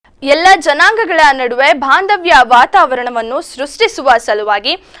ಎಲ್ಲ ಜನಾಂಗಗಳ ನಡುವೆ ಬಾಂಧವ್ಯ ವಾತಾವರಣವನ್ನು ಸೃಷ್ಟಿಸುವ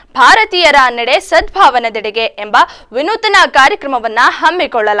ಸಲುವಾಗಿ ಭಾರತೀಯರ ನಡೆ ಸದ್ಭಾವನದೆಡೆಗೆ ಎಂಬ ವಿನೂತನ ಕಾರ್ಯಕ್ರಮವನ್ನು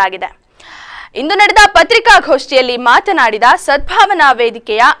ಹಮ್ಮಿಕೊಳ್ಳಲಾಗಿದೆ. ಇಂದು ನಡೆದ ಪತ್ರಿಕಾಗೋಷ್ಠಿಯಲ್ಲಿ ಮಾತನಾಡಿದ ಸದ್ಭಾವನಾ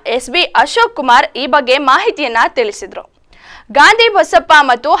ವೇದಿಕೆಯ SB ಅಶೋಕ್ ಕುಮಾರ್ ಈ ಬಗ್ಗೆ ಮಾಹಿತಿಯನ್ನ ತಿಳಿಸಿದರು. ಗಾಂಧಿ ಬಸಪ್ಪ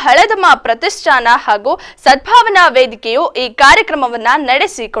ಮತ್ತು ಹಳದಮ್ಮ ಪ್ರತಿಷ್ಠಾನ ಹಾಗೂ ಸದ್ಭಾವನಾ ವೇದಿಕೆಯು ಈ ಕಾರ್ಯಕ್ರಮವನ್ನ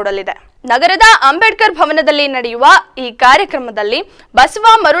ನಡೆಸಿಕೊಡಲಿದೆ. ನಗರದ ಅಂಬೇಡ್ಕರ್ ಭವನದಲ್ಲಿ ನಡೆಯುವ ಈ ಕಾರ್ಯಕ್ರಮದಲ್ಲಿ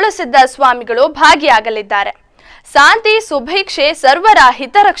ಬಸವಮರ ಸ್ವಾಮಿಗಳು ಭಾಗಿಯಾಗಲಿದ್ದಾರೆ. ಶಾಂತಿ ಸುಭಿಕ್ಷೆ ಸರ್ವರ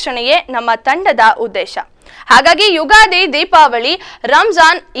ಹಿತರಕ್ಷಣೆಯೇ ನಮ್ಮ ತಂಡದ ಉದ್ದೇಶ. ಹಾಗಾಗಿ ಯುಗಾದಿ, ದೀಪಾವಳಿ,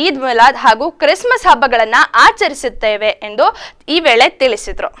 ರಂಜಾನ್, ಈದ್ ಮಿಲಾದ್ ಹಾಗೂ ಕ್ರಿಸ್ಮಸ್ ಹಬ್ಬಗಳನ್ನ ಆಚರಿಸುತ್ತೇವೆ ಎಂದು ಈ ವೇಳೆ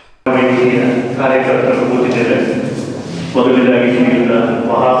ತಿಳಿಸಿದರು. ಮೊದಲನೇದಾಗಿ ಶ್ರೀಯುತ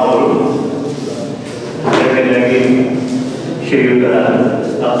ಮಹಾಪೌರು, ಎರಡನೇದಾಗಿ ಶ್ರೀಯುತ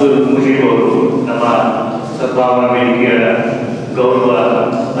ಅಬ್ದುಲ್ ಮುಜೀಬ್ ಅವರು, ನಮ್ಮ ಸದ್ಭಾವನಾ ವೇದಿಕೆಯ ಗೌರವ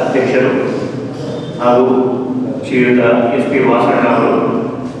ಅಧ್ಯಕ್ಷರು, ಹಾಗೂ ಶ್ರೀಯುತ SP ವಾಸಣ್ಣ ಅವರು,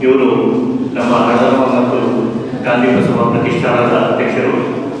 ಇವರು ನಮ್ಮ ನಗರದ ಮತ್ತು ಗಾಂಧಿ ಬಸವ ಪ್ರತಿಷ್ಠಾನದ ಅಧ್ಯಕ್ಷರು,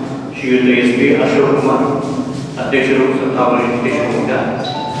 ಶ್ರೀಯುತ SP ಅಶೋಕ್ ಕುಮಾರ್ ಅಧ್ಯಕ್ಷರು ಸದ್ಭಾವನಾ ವೇದಿಕೆ ಶಿವಮೊಗ್ಗ,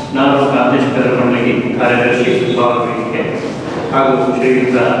 ನಾನು ಕಾಂತೇಶ್ವರ ಮಂಡಳಿಗೆ ಕಾರ್ಯದರ್ಶಿ ಸದ್ಭಾವನಾ ವೇದಿಕೆ, ಹಾಗೂ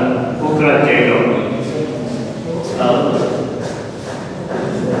ಶ್ರೀಯುತ ಉಗ್ರಾಚಾರ್ಯ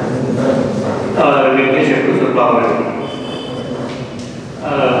ನಿರ್ದೇಶಕರು ಸದ್ಭಾವನಾ ವೇದಿಕೆ,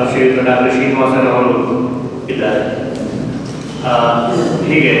 ಶ್ರೀಯುತ ಡಾಕ್ಟರ್ ಶ್ರೀನಿವಾಸನ್ ಅವರು ಇದ್ದಾರೆ.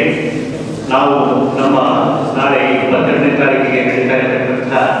 ಹೀಗೆ ನಾವು ನಮ್ಮ ನಾಳೆ 22ನೇ ತಾರೀಕಿಗೆ ನಡೀತಾ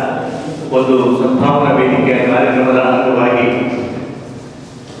ಇರತಕ್ಕಂಥ ಒಂದು ಸದ್ಭಾವನಾ ವೇದಿಕೆಯ ಕಾರ್ಯಕ್ರಮದ ಅಂಗವಾಗಿ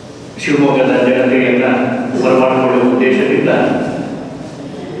ಶಿವಮೊಗ್ಗದ ಜನತೆಯನ್ನು ಬರಮಾಡಿಕೊಳ್ಳುವ ಉದ್ದೇಶದಿಂದ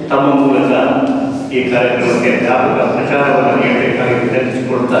ತಮ್ಮ ಮೂಲಕ ಈ ಕಾರ್ಯಕ್ರಮಕ್ಕೆ ವ್ಯಾಪಕ ಪ್ರಚಾರವನ್ನು ನೀಡಬೇಕಾಗಿ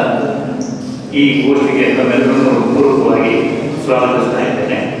ವಿನಂತಿಸಿಕೊಳ್ತಾ ಈ ಗೋಷ್ಠಿಗೆ ತಮ್ಮೆಲ್ಲರನ್ನು ಪೂರ್ವಕವಾಗಿ ಸ್ವಾಗತಿಸ್ತಾ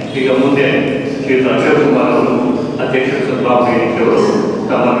ಇದ್ದೇನೆ. ಈಗ ಮುಂದೆ ಶ್ರೀಯುತ ಅಶೋಕ್ ಕುಮಾರ್ ಅವರು, ಅಧ್ಯಕ್ಷರು ಸದ್ಭಾವನಾ ವೇದಿಕೆಯವರು,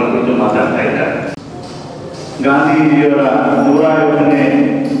 ತಮ್ಮನ್ನು ಕುರಿತು ಮಾತಾಡ್ತಾ ಇದ್ದಾರೆ. ಗಾಂಧೀಜಿಯವರ 150ನೇ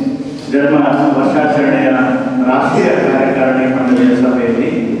ಜನ್ಮ ವರ್ಷಾಚರಣೆಯ ರಾಷ್ಟ್ರೀಯ ಕಾರ್ಯಕಾರಿಣಿ ಮಂಡಳಿಯ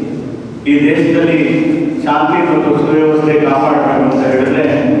ಸಭೆಯಲ್ಲಿ ಈ ದೇಶದಲ್ಲಿ ಶಾಂತಿ ಮತ್ತು ಸುವ್ಯವಸ್ಥೆ ಕಾಪಾಡಬೇಕು ಅಂತ ಹೇಳಿದ್ರೆ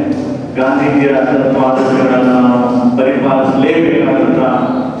ಗಾಂಧೀಜಿಯ ತತ್ವಾದರ್ಶಗಳನ್ನು ಪರಿಪಾಲಿಸಲೇಬೇಕಾದಂಥ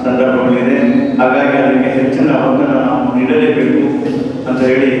ಸಂದರ್ಭಗಳಿದೆ. ಹಾಗಾಗಿ ಅದಕ್ಕೆ ಹೆಚ್ಚಿನ ಒತ್ತನ್ನು ನಾವು ನೀಡಲೇಬೇಕು ಅಂತ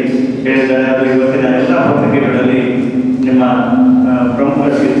ಹೇಳಿದ್ದಾರೆ. ಅದು ಇವತ್ತಿನ ಎಲ್ಲ ಪತ್ರಿಕೆಗಳಲ್ಲಿ ನಿಮ್ಮ ಪ್ರಮುಖ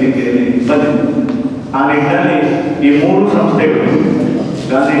ಶೀರ್ಷಿಕೆಯಲ್ಲಿ ಬಂದಿದೆ. ಆ ನಿಟ್ಟಿನಲ್ಲಿ ಈ 3 ಸಂಸ್ಥೆಗಳು,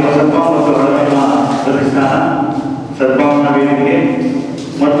 ಗಾಂಧಿ ಬಸಪ್ಪ ಮತ್ತು ಹಳದಮ್ಮ ಪ್ರತಿಷ್ಠಾನ, ಸದ್ಭಾವನಾ ವೇದಿಕೆ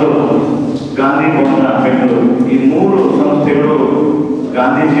ಮತ್ತು ಗಾಂಧಿ ಭವನ ಬೆಂಗಳೂರು, ಈ 3 ಸಂಸ್ಥೆಗಳು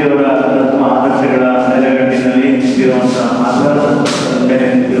ಗಾಂಧೀಜಿಯವರ ತತ್ವ ಆದರ್ಶಗಳ ನೆಲೆಗಟ್ಟಿನಲ್ಲಿ ನಿಂತಿರುವಂತಹ ಆಧಾರದ ಮೇಲೆ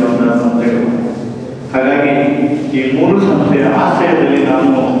ನಿಂತಿರುವಂತಹ ಸಂಸ್ಥೆಗಳು. ಹಾಗಾಗಿ ಈ 3 ಸಂಸ್ಥೆಯ ಆಶ್ರಯದಲ್ಲಿ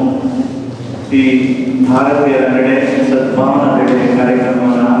ನಾವು ಈ ಭಾರತೀಯರ ನಡೆ ಸದ್ಭಾವನಾ ನಡೆ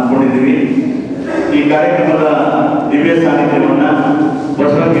ಕಾರ್ಯಕ್ರಮವನ್ನು ಹಮ್ಮಿಕೊಂಡಿದ್ದೀವಿ. ಈ ಕಾರ್ಯಕ್ರಮದ ದಿವ್ಯ ಸಾನ್ನಿಧ್ಯವನ್ನು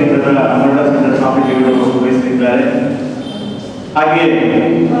ಬಸವ ಕೇಂದ್ರದ ಮರುಳಸಿದ್ದ ಸ್ವಾಮೀಜಿಗಳು ವಹಿಸಲಿದ್ದಾರೆ. ಹಾಗೆಯೇ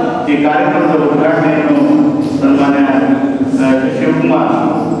ಈ ಕಾರ್ಯಕ್ರಮದ ಉದ್ಘಾಟನೆಯನ್ನು ಸನ್ಮಾನ್ಯ ಶಿವಕುಮಾರ್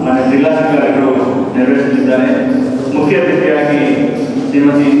ಮಾನ್ಯ ಜಿಲ್ಲಾಧಿಕಾರಿಗಳು ನೆರವೇರಿಸಲಿದ್ದಾರೆ. ಮುಖ್ಯ ಅತಿಥಿಯಾಗಿ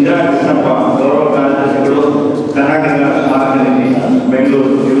ಶ್ರೀಮತಿ ಇಂದಿರಾ ಕೃಷ್ಣಪ್ಪ, ಗೌರವ ಕಾರ್ಯದರ್ಶಿಗಳು, ಕರ್ನಾಟಕ ಸ್ಮಾರಕ ನಿಧಿ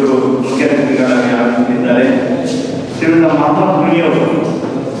ಬೆಂಗಳೂರು, ಇವರು ಮುಖ್ಯ ಅತಿಥಿಗಳಾಗಿ ಆಗಮಿಸಲಿದ್ದಾರೆ. ಶ್ರೀಯುತ ಮಹಾತ್ಮನಿಯವರು,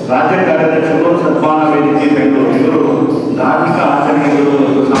 ರಾಜ್ಯ ಕಾರ್ಯದರ್ಶಿಗಳು, ಸದ್ಭಾವನಾ ವೇದಿಕೆ ಬೆಂಗಳೂರು, ಇವರು ಧಾರ್ಮಿಕ ಆಚರಣೆಗಳು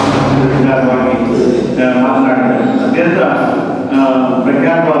ಮತ್ತು ಸಾಂಸ್ಕೃತಿಕ ವಿಚಾರವಾಗಿ ಮಾತನಾಡಿದ್ದಾರೆ. ಅತ್ಯಂತ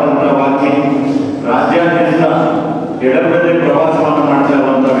ಪ್ರಖ್ಯಾತವಾದಂಥ ವಾಕ್ಯ, ರಾಜ್ಯಾದ್ಯಂತ ಎಡಬಿಡದೆ ಪ್ರವಾಸವನ್ನು ಮಾಡ್ತಾ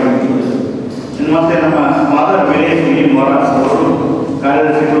ಇರುವಂಥ ವ್ಯಕ್ತಿ. ಮತ್ತೆ ನಮ್ಮ ಫಾದರ್ ವಿಲೇಜ್ ಮೊರಾಸ್ ಅವರು,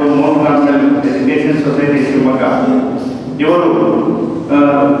 ಕಾರ್ಯದರ್ಶಿಗಳು, Mount Carmel education society Shivamogga, ಇವರು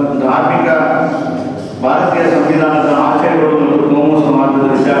ಧಾರ್ಮಿಕ ಭಾರತೀಯ ಸಂವಿಧಾನದ ಆಶಯಗಳು ಮತ್ತು ಕೋಮು ಸಮಾಜದ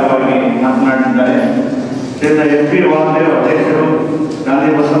ವಿಚಾರವಾಗಿ ಮಾತನಾಡಿದ್ದಾರೆ. ಶ್ರೀಯುತ SP ವಾಸುದೇವ್, ಅಧ್ಯಕ್ಷರು, ಗಾಂಧಿ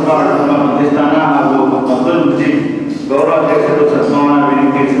ಬಸಪ್ಪ ಹಳದಮ್ಮ ಪ್ರತಿಷ್ಠಾನ, ಹಾಗೂ ಅಬ್ದುಲ್ ಮುಜೀಬ್, ಗೌರವಾಧ್ಯಕ್ಷರು, ಸದ್ಭಾವನಾ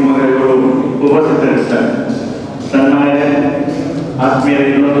ವೇದಿಕೆ ಶಿವಮೊಗ್ಗ, ಇವರು ಉಪಸ್ಥಿತರಿದ್ದಾರೆ. ಸನ್ಮಾನ್ಯ ಆತ್ಮೀಯ,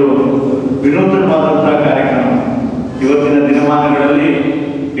 ಇನ್ನೊಂದು ವಿನೂತನವಾದಂತಹ ಕಾರ್ಯಕ್ರಮ. ಇವತ್ತಿನ ದಿನಮಾನಗಳಲ್ಲಿ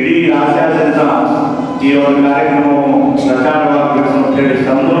ಇಡೀ ರಾಜ್ಯಾದ್ಯಂತ ಈ ಒಂದು ಕಾರ್ಯಕ್ರಮವು ಪ್ರಚಾರವಾಗಬೇಕು ಅಂತ ಹೇಳಿ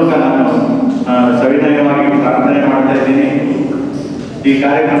ತಮ್ಮ ಮೂಲಕ ನಾನು ಸವಿನಯವಾಗಿ ಪ್ರಾರ್ಥನೆ ಮಾಡ್ತಾ ಇದ್ದೀನಿ. ಈ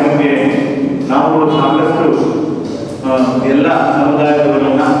ಕಾರ್ಯಕ್ರಮಕ್ಕೆ ನಾವು ಸಾಕಷ್ಟು ಎಲ್ಲ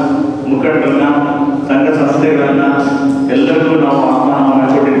ಸಮುದಾಯದವರನ್ನ, ಮುಖಂಡರನ್ನ, ಸಂಘ ಸಂಸ್ಥೆಗಳನ್ನ ಎಲ್ಲರಿಗೂ ನಾವು ಆಹ್ವಾನವನ್ನು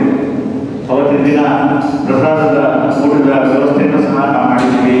ಕೊಟ್ಟಿದ್ದೀವಿ. ಅವತ್ತಿನ ದಿನ ಪ್ರಸಾದದ ಊಟದ ವ್ಯವಸ್ಥೆಯನ್ನು ಸಹ ನಾವು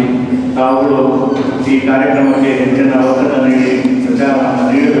ಮಾಡಿದ್ದೀವಿ. ತಾವುಗಳು ಈ ಕಾರ್ಯಕ್ರಮಕ್ಕೆ ಹೆಚ್ಚಿನ ಒತ್ತಡ ನೀಡಿ ಪ್ರಚಾರವನ್ನು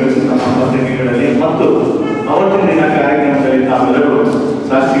ನೀಡಬೇಕು ನಮ್ಮ ಪತ್ರಿಕೆಗಳಲ್ಲಿ, ಮತ್ತು ಅವತ್ತಿನ ದಿನ ಕಾರ್ಯಕ್ರಮದಲ್ಲಿ ತಾವೆಲ್ಲರೂ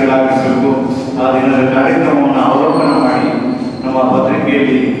ಸಾಕ್ಷಿಗಳಾಗಿ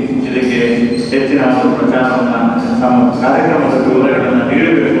ನಮ್ಮ ಕಾರ್ಯಕ್ರಮದ ವಿವರಗಳನ್ನು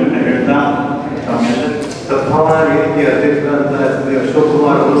ನೀಡಬೇಕು ಅಂತ ಹೇಳ್ತಾ ತಮ್ಮೆಲ್ಲರಿಗೂ ಸದ್ಭಾವನಾ ವೇದಿಕೆಯ ಅಧ್ಯಕ್ಷರಾದ ಶ್ರೀ ಅಶೋಕ್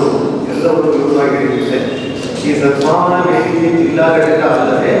ಕುಮಾರ್ ಅವರು ಎಲ್ಲವನ್ನೂ ವಿವರವಾಗಿರುತ್ತದೆ. ಈ ಸದ್ಭಾವನಾ ವೇದಿಕೆ ಜಿಲ್ಲಾ ಘಟಕ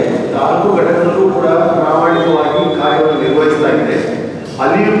ಅಲ್ಲದೆ ತಾಲೂಕು ಘಟಕದಲ್ಲೂ ಕೂಡ ಪ್ರಾಮಾಣಿಕವಾಗಿ ಕಾರ್ಯವನ್ನು ನಿರ್ವಹಿಸಲಾಗಿದೆ.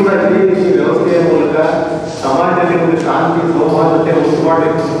 ಅಲ್ಲಿಯೂ ಕೂಡ ಇದೇ ರೀತಿ ವ್ಯವಸ್ಥೆಯ ಮೂಲಕ ಸಮಾಜದಲ್ಲಿ ಒಂದು ಶಾಂತಿ ಸೌಹಾರ್ದತೆ ಉಂಟು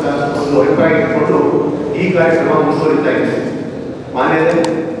ಮಾಡಬೇಕು ಅಂತ ಒಂದು ಅಭಿಪ್ರಾಯ ಇಟ್ಕೊಂಡು ಈ ಕಾರ್ಯಕ್ರಮ ಮುಂದುವರಿತಾ ಇದೆ. ಮಾನ್ಯರೇ,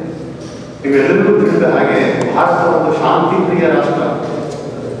 ನೀವೆಲ್ಲರಿಗೂ ತಿಳಿದ ಹಾಗೆ ಭಾರತ ಒಂದು ಶಾಂತಿ ಪ್ರಿಯ ರಾಷ್ಟ್ರ.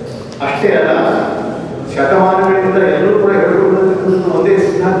 ಅಷ್ಟೇ ಅಲ್ಲ, ಶತಮಾನಗಳಿಂದ ಎಲ್ಲರೂ ಕೂಡ ಹೇಳಿಕೊಳ್ಳುತ್ತಿರುವುದು ಒಂದೇ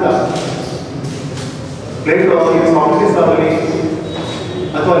ಸಿದ್ಧಾಂತ. ಪ್ಲೇಟೋ ಆಗಲಿ, ಸಾಕ್ರೆಟಿಸ್ ಆಗಲಿ,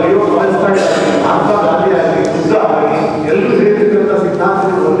 ಅಥವಾ ಲಿಯೋ ಟಾಲ್ಸ್ಟಾಯ್ ಆಗಲಿ, ಮಹಾತ್ಮ ಗಾಂಧಿ ಆಗಲಿ, ಬುದ್ಧ ಆಗಲಿ, ಎಲ್ಲರೂ ಹೇಳಿರ್ತಕ್ಕಂಥ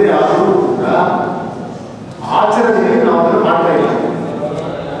ಸಿದ್ಧಾಂತಗಳು ಒಂದೇ ಆದರೂ ಕೂಡ ಆಚರಣೆಯಲ್ಲಿ ನಾವು ಅದನ್ನು ಮಾಡ್ತಾ ಇಲ್ಲ.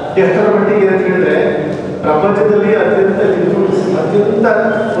 ಎಷ್ಟರ ಮಟ್ಟಿಗೆ ಅಂತ ಹೇಳಿದ್ರೆ, ಪ್ರಪಂಚದಲ್ಲಿ ಅತ್ಯಂತ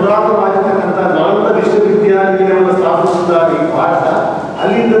ಪುರಾತನವಾಗಿರ್ತಕ್ಕಂಥ ನಳಂದ ವಿಶ್ವವಿದ್ಯಾನಿಲಯವನ್ನು ಸ್ಥಾಪಿಸಿದಾಗ ಈ ಭಾರತ,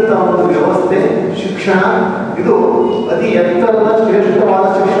 ಅಲ್ಲಿದ್ದಂಥ ಒಂದು ವ್ಯವಸ್ಥೆ, ಶಿಕ್ಷಣ, ಇದು ಅತಿ ಎತ್ತರದ ಶ್ರೇಷ್ಠವಾದ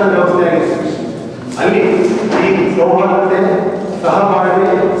ಶಿಕ್ಷಣ ವ್ಯವಸ್ಥೆ ಆಗಿದೆ. ಅಲ್ಲಿ ಈ ಸೌಹಾರ್ದತೆ, ಸಹಬಾಳ್ವೆ,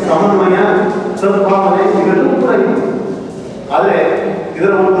 ಸಮನ್ವಯ, ಸದ್ಭಾವನೆ ಇವೆಲ್ಲವೂ ಕೂಡ ಇದೆ. ಆದರೆ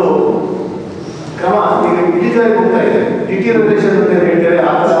ಇದರ ಒಂದು ಕ್ರಮ ಈಗ ಇಳಿಜಾರಿ ಹೋಗ್ತಾ ಇದೆ. ಡಿಟಿಯರೇಷನ್ ಅಂತ ಹೇಳ್ತೇವೆ,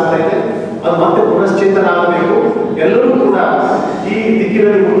 ಆ ಥರ ಆಗ್ತಾ ಇದೆ. ಅದು ಮತ್ತೆ ಪುನಶ್ಚೇತನ ಆಗಬೇಕು. ಎಲ್ಲರೂ ಕೂಡ ಈ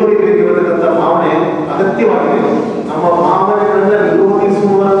ದಿಕ್ಕಿನಲ್ಲಿ ಮುಂದುವರಿಬೇಕಿರತಕ್ಕಂಥ ಭಾವನೆ ಅಗತ್ಯವಾಗಿದೆ. ನಮ್ಮ ಭಾವನೆಗಳನ್ನ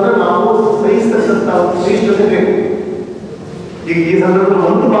ವಿರೋಧಿಸುವವರನ್ನ ನಾವು ಸಹಿಸತಕ್ಕಂಥ ಸಹಿಷ್ಣುತೆ ಬೇಕು. ಈಗ ಈ ಸಂದರ್ಭದಲ್ಲಿ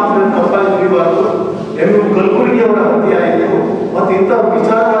ಒಂದು ಮಾತನ್ನು ತಪ್ಪಾಗಿ ತಿಳಿಬಾರದು. ಕಲಬುರಗಿಯವರ ಹತ್ಯೆ ಆಯಿತು ಮತ್ತು ಇಂಥ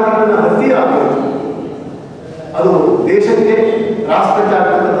ವಿಚಾರವಾದಿಗಳನ್ನ ಹತ್ಯೆ ಆಗಬೇಕು. ಅದು ದೇಶಕ್ಕೆ, ರಾಷ್ಟ್ರಕ್ಕೆ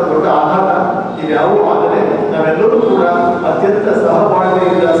ಆಗತಕ್ಕಂಥ ದೊಡ್ಡ ಆಘಾತ. ಇವ್ಯಾವೂ ಆಗದೆ ನಾವೆಲ್ಲರೂ ಕೂಡ ಅತ್ಯಂತ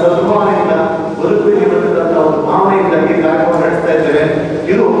ಸಹಬಾಳ್ವೆಯಿಂದ, ಸದ್ಭಾವನೆಯಿಂದ ಬದುಕಬೇಕಿರತಕ್ಕಂಥ ಒಂದು ಭಾವನೆಯಿಂದ ಈ ಕಾರ್ಯಕ್ರಮ ನಡೆಸ್ತಾ ಇದ್ದೇವೆ.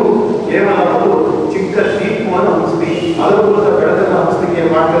 ಇದು ಕೇವಲ ಒಂದು ಚಿಕ್ಕ ದೀಪವನ್ನು ಹಂಚಿಸಿ ಅದರ ಮೂಲಕ ಬೆಳಕನ್ನು ಹಂಚಲಿಕ್ಕೆ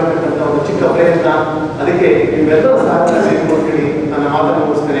ಮಾಡ್ತಿರ್ತಕ್ಕಂಥ ಒಂದು ಚಿಕ್ಕ ಪ್ರಯತ್ನ. ಅದಕ್ಕೆ ನಿಮ್ಮೆಲ್ಲರ ಸಹಕಾರ